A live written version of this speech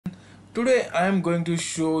Today I am going to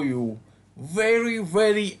show you very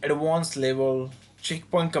advanced level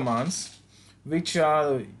checkpoint commands which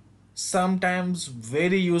are sometimes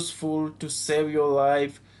very useful to save your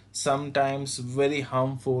life, sometimes very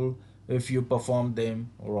harmful if you perform them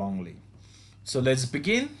wrongly. So let's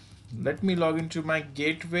begin. Let me log into my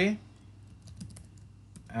gateway,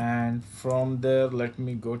 and from there let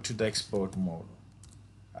me go to the expert mode.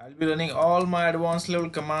 I'll be running all my advanced level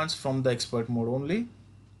commands from the expert mode only.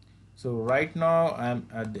 So right now I'm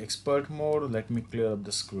at the expert mode. Let me clear up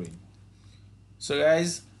the screen. So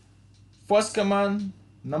guys, first command,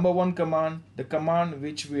 number one command, the command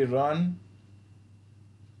which we run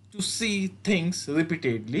to see things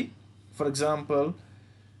repeatedly. For example,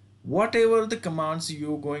 whatever the commands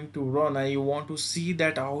you're going to run and you want to see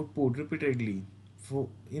that output repeatedly for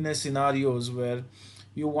in a scenarios where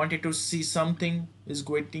you wanted to see something is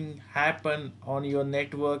going to happen on your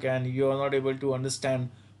network and you're not able to understand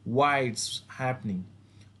why it's happening.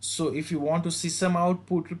 So if you want to see some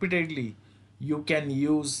output repeatedly, you can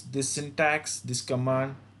use this syntax, this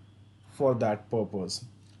command for that purpose.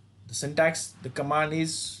 The syntax, the command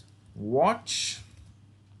is watch,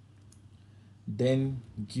 then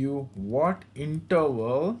give what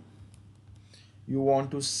interval you want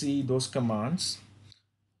to see those commands.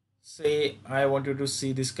 Say I wanted to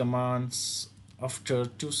see these commands after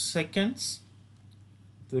 2 seconds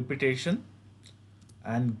repetition,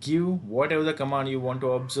 and give whatever the command you want to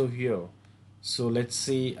observe here. So let's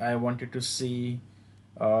say I wanted to see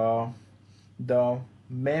uh, the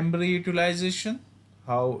memory utilization,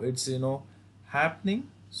 how it's happening.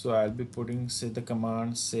 So I'll be putting, say, the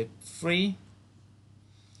command say free,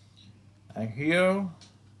 and here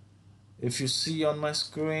if you see on my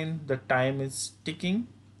screen the time is ticking.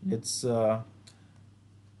 It's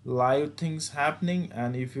live things happening,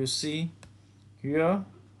 and if you see here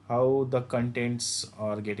how the contents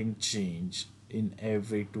are getting changed in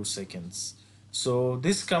every 2 seconds. So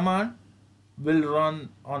this command will run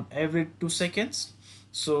on every 2 seconds.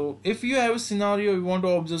 So if you have a scenario you want to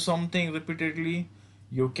observe something repeatedly,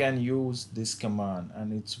 you can use this command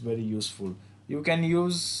and it's very useful. You can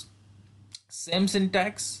use same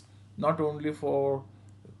syntax not only for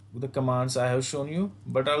the commands I have shown you,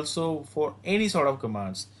 but also for any sort of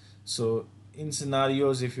commands. So in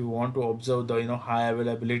scenarios, if you want to observe the high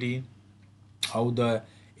availability, how the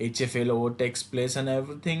HFLO takes place and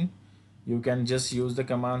everything, you can just use the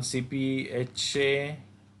command CPHA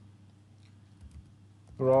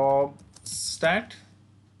prob stat,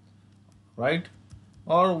 right?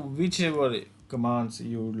 Or whichever commands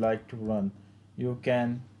you would like to run, you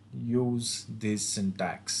can use this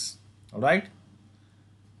syntax. All right.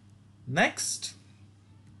 Next,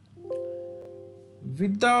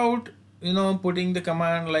 without putting the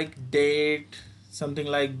command like date, something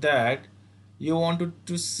like that, you wanted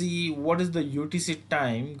to see what is the UTC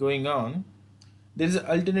time going on. There is an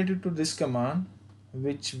alternative to this command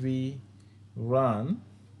which we run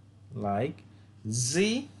like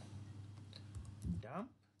z dump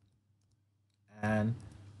and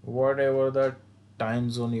whatever the time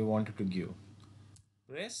zone you wanted to give,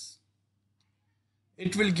 press.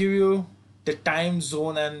 It will give you the time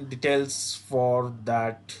zone and details for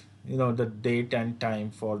that, the date and time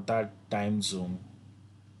for that time zone,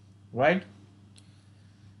 right?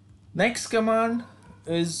 Next command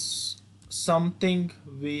is something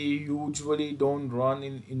we usually don't run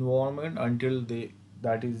in environment until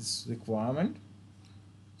that is requirement.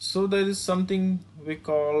 So there is something we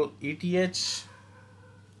call ETH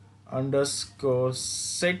underscore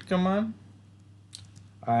set command.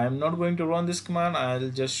 I am not going to run this command.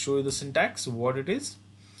 I'll just show you the syntax what it is.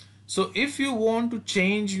 So if you want to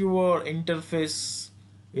change your interface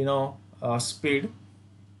speed,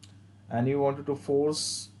 and you wanted to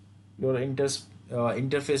force your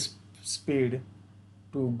interface speed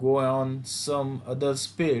to go on some other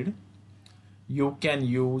speed, you can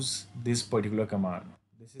use this particular command.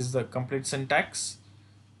 This is the complete syntax.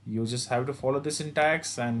 You just have to follow the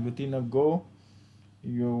syntax, and within a go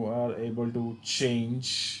you are able to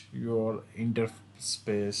change your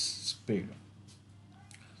interface speed.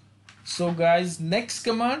 So guys, next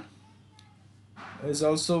command is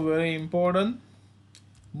also very important.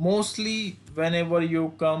 Mostly whenever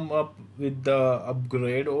you come up with the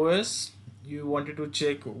upgrade OS, you wanted to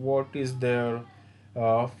check what is their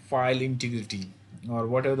file integrity, or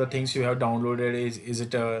whatever the things you have downloaded, is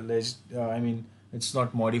it a I mean it's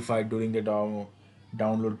not modified during the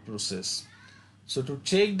download process. So to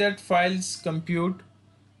check that files compute,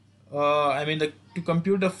 to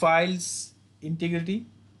compute the files integrity,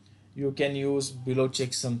 you can use below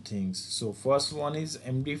check some things. So first one is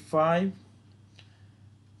MD5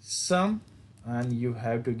 sum, and you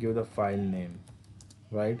have to give the file name.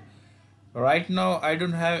 Right now I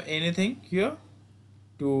don't have anything here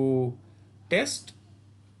to test,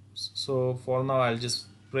 so for now I'll just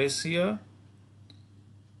press here.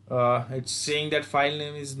 It's saying that file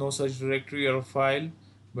name is no such directory or file,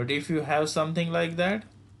 but if you have something like that,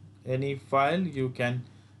 any file, you can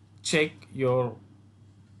check your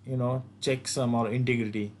checksum or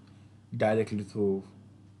integrity directly through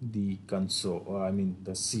the console, or I mean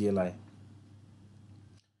the CLI.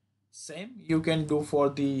 Same you can do for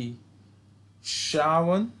the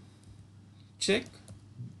SHA-1 check.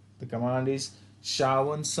 The command is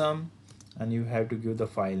SHA-1 sum, and you have to give the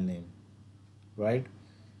file name, right?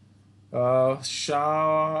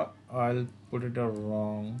 SHA, I'll put it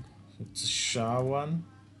wrong. It's SHA-1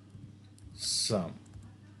 sum,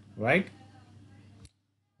 right?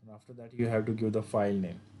 And after that, you have to give the file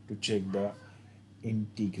name to check the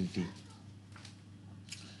integrity.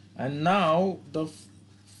 And now the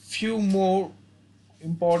few more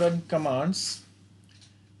important commands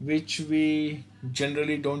which we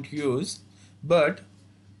generally don't use, but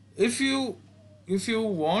if you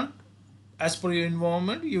want, as per your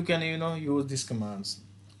environment, you can use these commands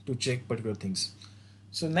to check particular things.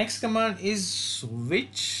 So next command is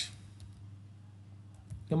switch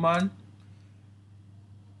command.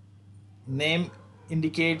 Name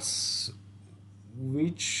indicates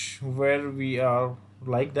which where we are,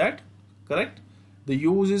 like that, correct? The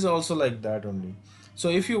use is also like that only. So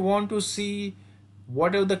if you want to see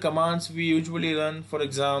whatever the commands we usually run, for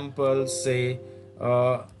example, say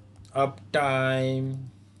uptime,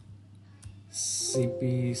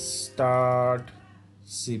 cp start,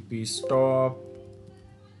 cp stop,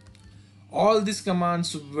 all these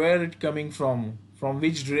commands, where it coming from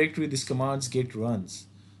which directory these commands get runs.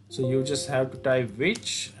 So you just have to type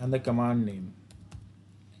which and the command name,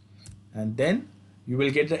 and then you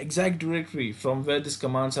will get the exact directory from where these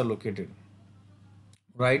commands are located,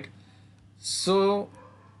 right? So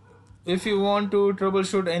if you want to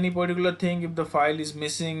troubleshoot any particular thing, if the file is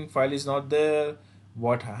missing, file is not there,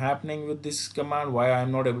 what happening with this command, why I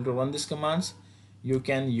am not able to run these commands, you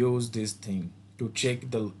can use this thing to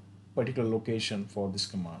check the particular location for this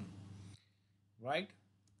command, right?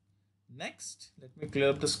 Next, let me clear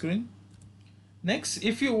up the screen. Next,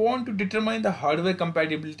 if you want to determine the hardware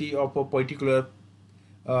compatibility of a particular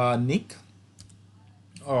NIC,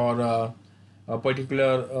 or a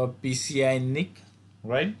particular PCI NIC,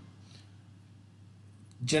 right?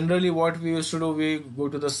 Generally what we used to do, we go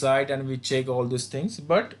to the site and we check all these things,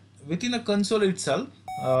 but within a console itself,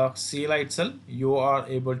 CLI itself, you are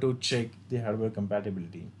able to check the hardware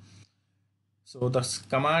compatibility. So the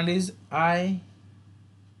command is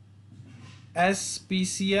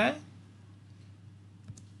ISPCI.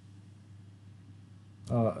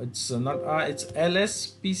 It's not I, it's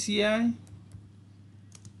LSPCI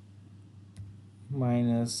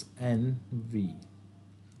minus NV.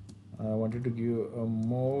 I wanted to give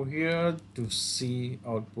more here to see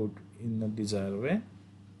output in the desired way.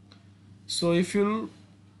 So if you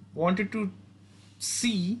wanted to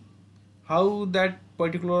see how that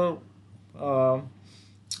particular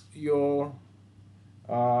your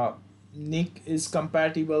NIC is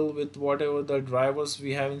compatible with whatever the drivers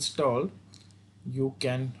we have installed, you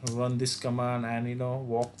can run this command and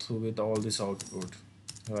walk through with all this output,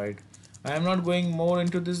 right? I am not going more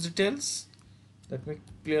into these details. Let me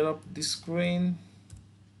clear up the screen.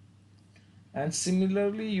 And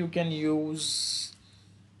similarly, you can use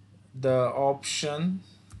the option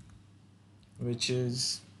which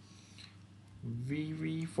is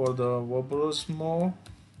VV for the verbose mode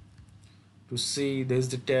to see these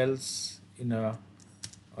details in a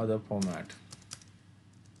other format,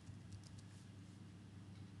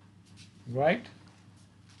 right?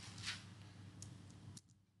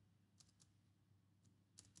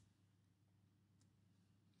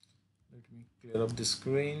 Let me clear up the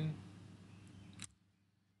screen.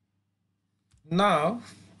 Now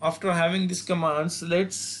after having these commands,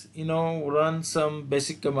 let's run some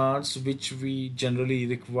basic commands which we generally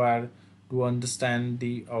require to understand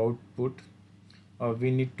the output.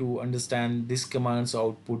 We need to understand this command's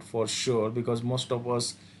output for sure, because most of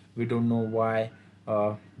us, we don't know why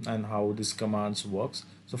and how this commands works.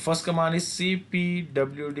 So first command is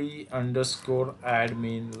CPWD underscore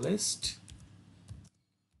admin list,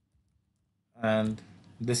 and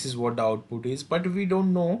this is what the output is, but we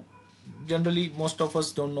don't know, generally most of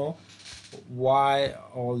us don't know why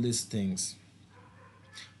all these things.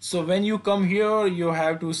 So when you come here, you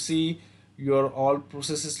have to see your all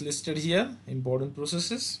processes listed here, important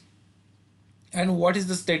processes, and what is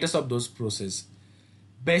the status of those processes.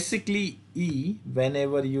 Basically, E,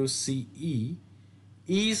 whenever you see E,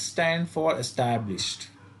 E stand for established.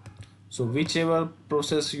 So whichever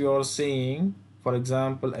process you are saying, for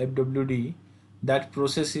example FWD, that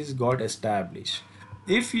process is got established.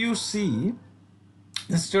 If you see,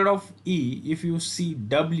 instead of E, if you see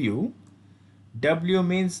W, W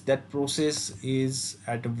means that process is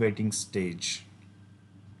at a waiting stage.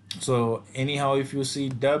 So anyhow, if you see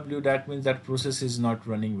W, that means that process is not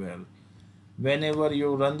running well. Whenever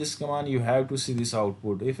you run this command, you have to see this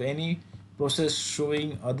output. If any process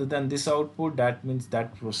showing other than this output, that means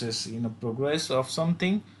that process in a progress of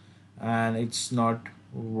something and it's not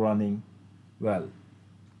running well.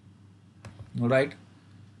 All right,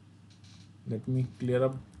 let me clear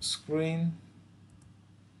up screen.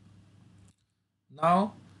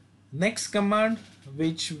 Now next command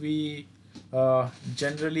which we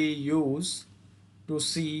generally use to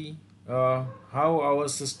see how our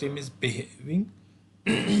system is behaving,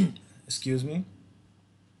 excuse me,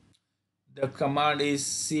 the command is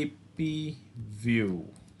CPView.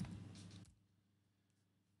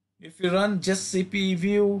 If you run just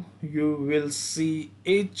CPView, you will see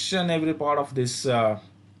each and every part of this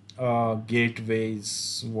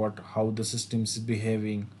gateways, what how the system is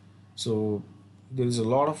behaving. So there is a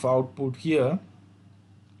lot of output here,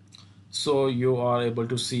 so you are able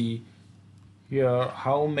to see here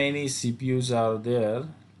how many CPUs are there.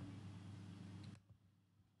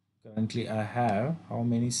 Currently I have how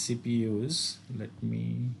many CPUs. Let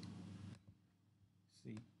me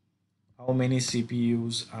see how many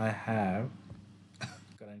CPUs I have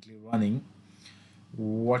currently running.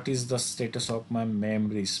 What is the status of my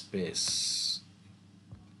memory space?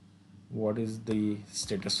 What is the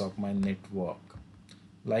status of my network?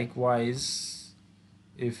 Likewise,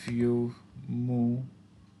 if you move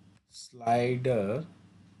slider,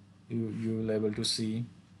 you will able to see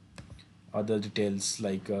other details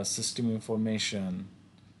like system information.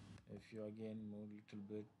 If you again move a little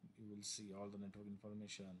bit, you will see all the network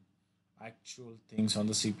information, actual things on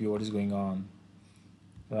the CPU, what is going on,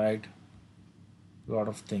 right? A lot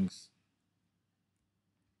of things.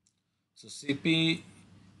 So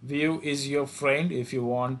CPView is your friend if you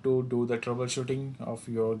want to do the troubleshooting of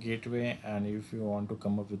your gateway and if you want to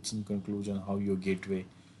come up with some conclusion how your gateway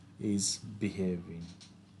is behaving,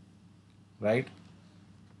 right?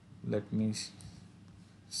 Let me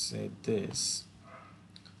say this.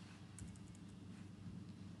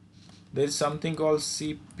 There is something called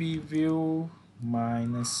CPView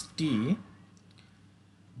minus T.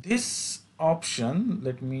 This option,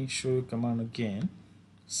 let me show you command again.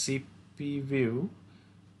 CPView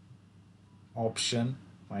option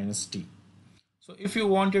minus T. So if you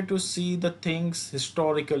wanted to see the things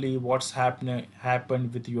historically, what's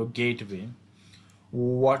happened with your gateway,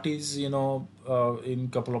 what is in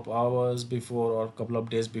couple of hours before or couple of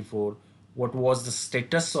days before, what was the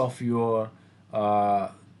status of uh,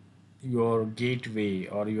 your gateway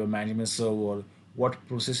or your management server, what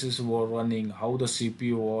processes were running, how the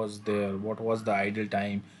CPU was there, what was the idle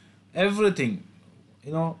time, everything,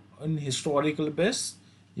 in historical base,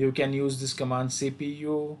 you can use this command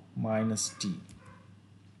CPU minus T.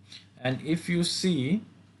 And if you see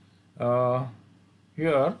uh,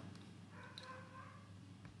 here,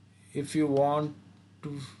 if you want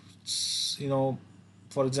to, you know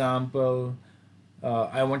for example,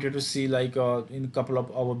 I wanted to see like in a couple of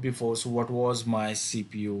hours before, so what was my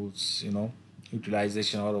CPU's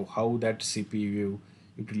utilization, or how that CPU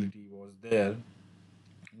utility was there,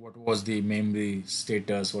 what was the memory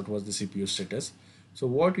status, what was the CPU status. So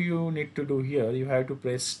what you need to do here, you have to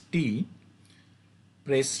press T.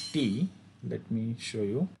 Let me show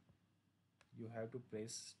you. You have to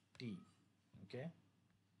press T, okay,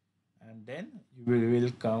 and then you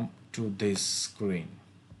will come to this screen.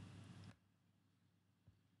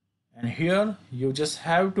 And here you just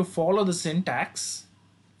have to follow the syntax.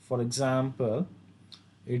 For example,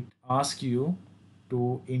 it asks you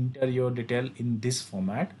to enter your detail in this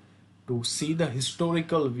format to see the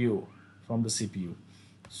historical view from the CPU.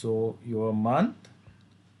 So your month,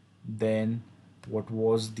 then what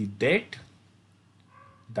was the date,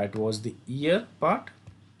 that was the year part,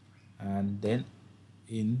 and then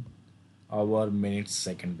in hour, minutes,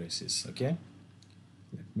 second basis. Okay,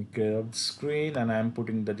 let me clear up the screen and I'm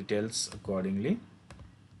putting the details accordingly.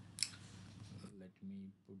 Let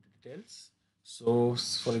me put the details. So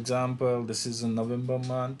for example, this is a November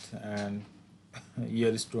month and year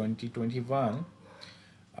is 2021.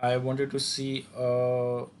 I wanted to see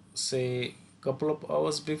say couple of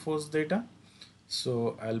hours before's data,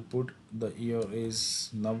 so I'll put the year is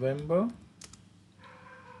November,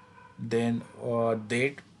 then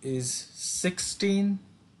date is 16,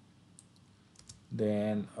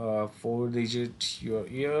 then 4 digit your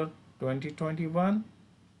year 2021,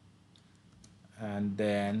 and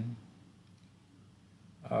then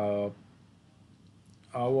uh,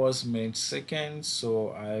 hours, minutes, seconds. So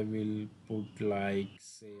I will put like,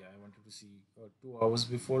 say I wanted to see 2 hours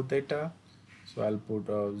before data, so I'll put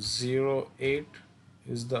 08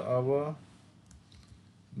 is the hour,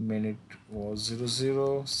 minute was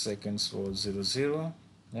 00, seconds was 00,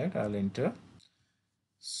 right? I'll enter.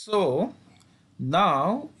 So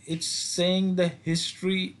now it's saying the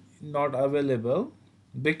history not available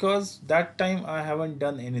because that time I haven't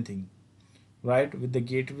done anything, right? With the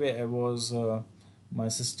gateway I was my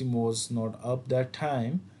system was not up that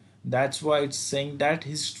time. That's why it's saying that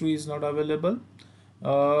history is not available.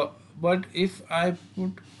 uh, but if I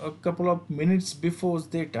put a couple of minutes before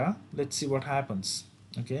data, let's see what happens.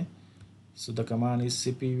 Okay, so the command is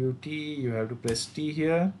CPVIEW. You have to press T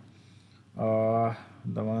here.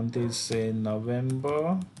 The month is say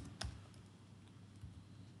November.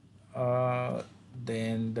 uh,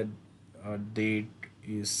 then the date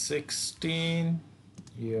is 16,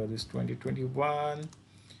 year is 2021,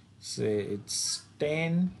 say it's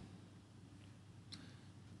 10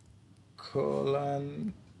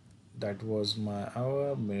 colon, that was my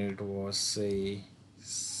hour, minute was say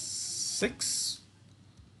 6,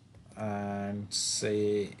 and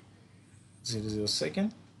say 00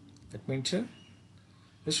 second. Let me enter.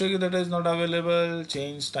 History data is not available.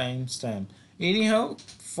 Change timestamp. Anyhow,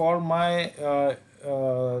 for my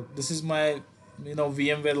this is my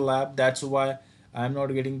VMware lab. That's why I'm not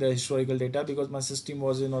getting the historical data because my system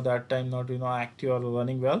was that time not active or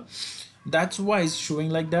running well. That's why it's showing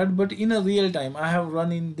like that. But in a real time, I have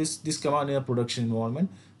run in this command in a production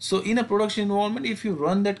environment. So in a production environment, if you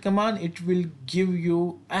run that command, it will give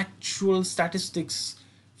you actual statistics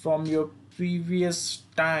from your previous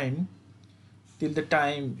time till the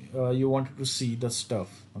time you wanted to see the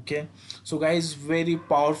stuff. Okay, so guys, very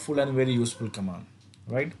powerful and very useful command,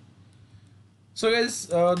 right? So guys,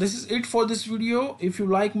 this is it for this video. If you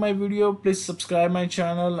like my video, please subscribe my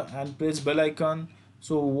channel and press bell icon,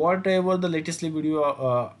 so whatever the latestly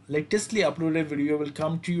uploaded video will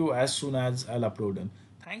come to you as soon as I'll upload them.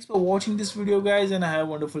 Thanks for watching this video guys, and have a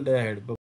wonderful day ahead. Bye.